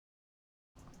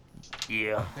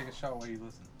Yeah. Take a shot while you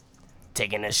listen.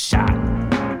 Taking a shot.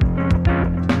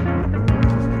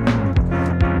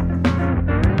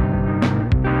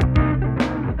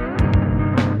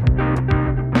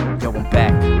 Yo, I'm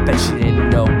back. Bet you didn't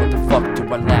know what the fuck do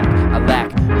I lack. I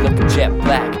lack looking jet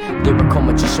black. Lyrical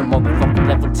magician, motherfucker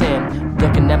level 10.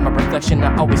 Looking at my reflection,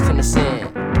 I always tend to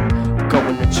sin.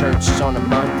 Going to church on a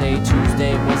Monday,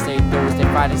 Tuesday, Wednesday, Thursday,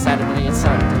 Friday, Saturday, and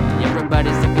Sunday.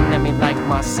 Everybody's looking at me like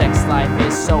my sex life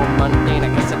is so mundane.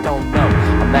 I guess I don't know,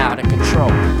 I'm out of control.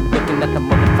 Looking at the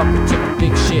motherfucker take a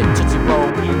big shit, tootsie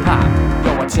roll, pop.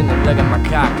 Yo, I tend to look at my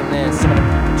cock, and then some of the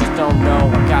people just don't know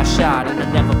I got shot, and I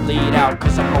never bleed out,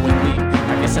 cause I'm always bleeding.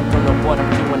 I guess I don't know what I'm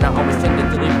doing, I always tend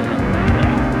to delete it.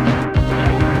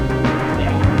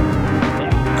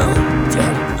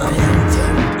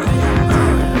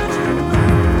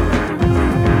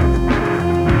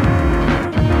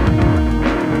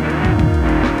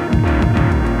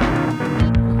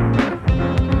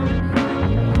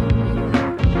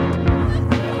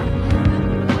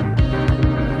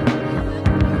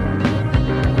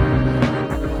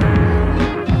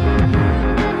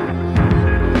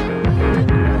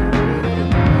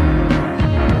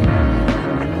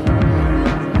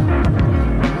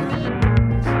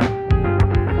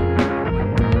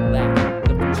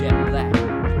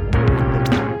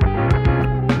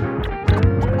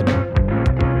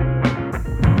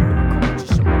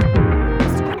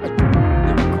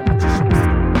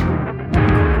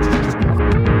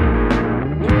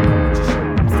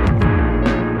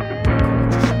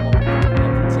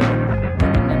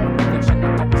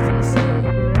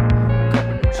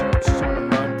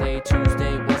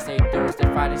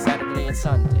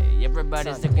 Sunday.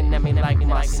 Everybody's looking at me like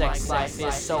my sex life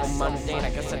is so mundane. I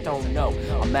guess I don't know,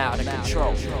 I'm out of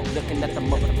control. Looking at the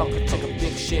motherfucker take a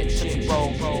big shit, tootsie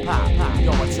roll, pop.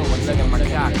 Yo, I look at my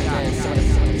cock and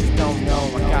then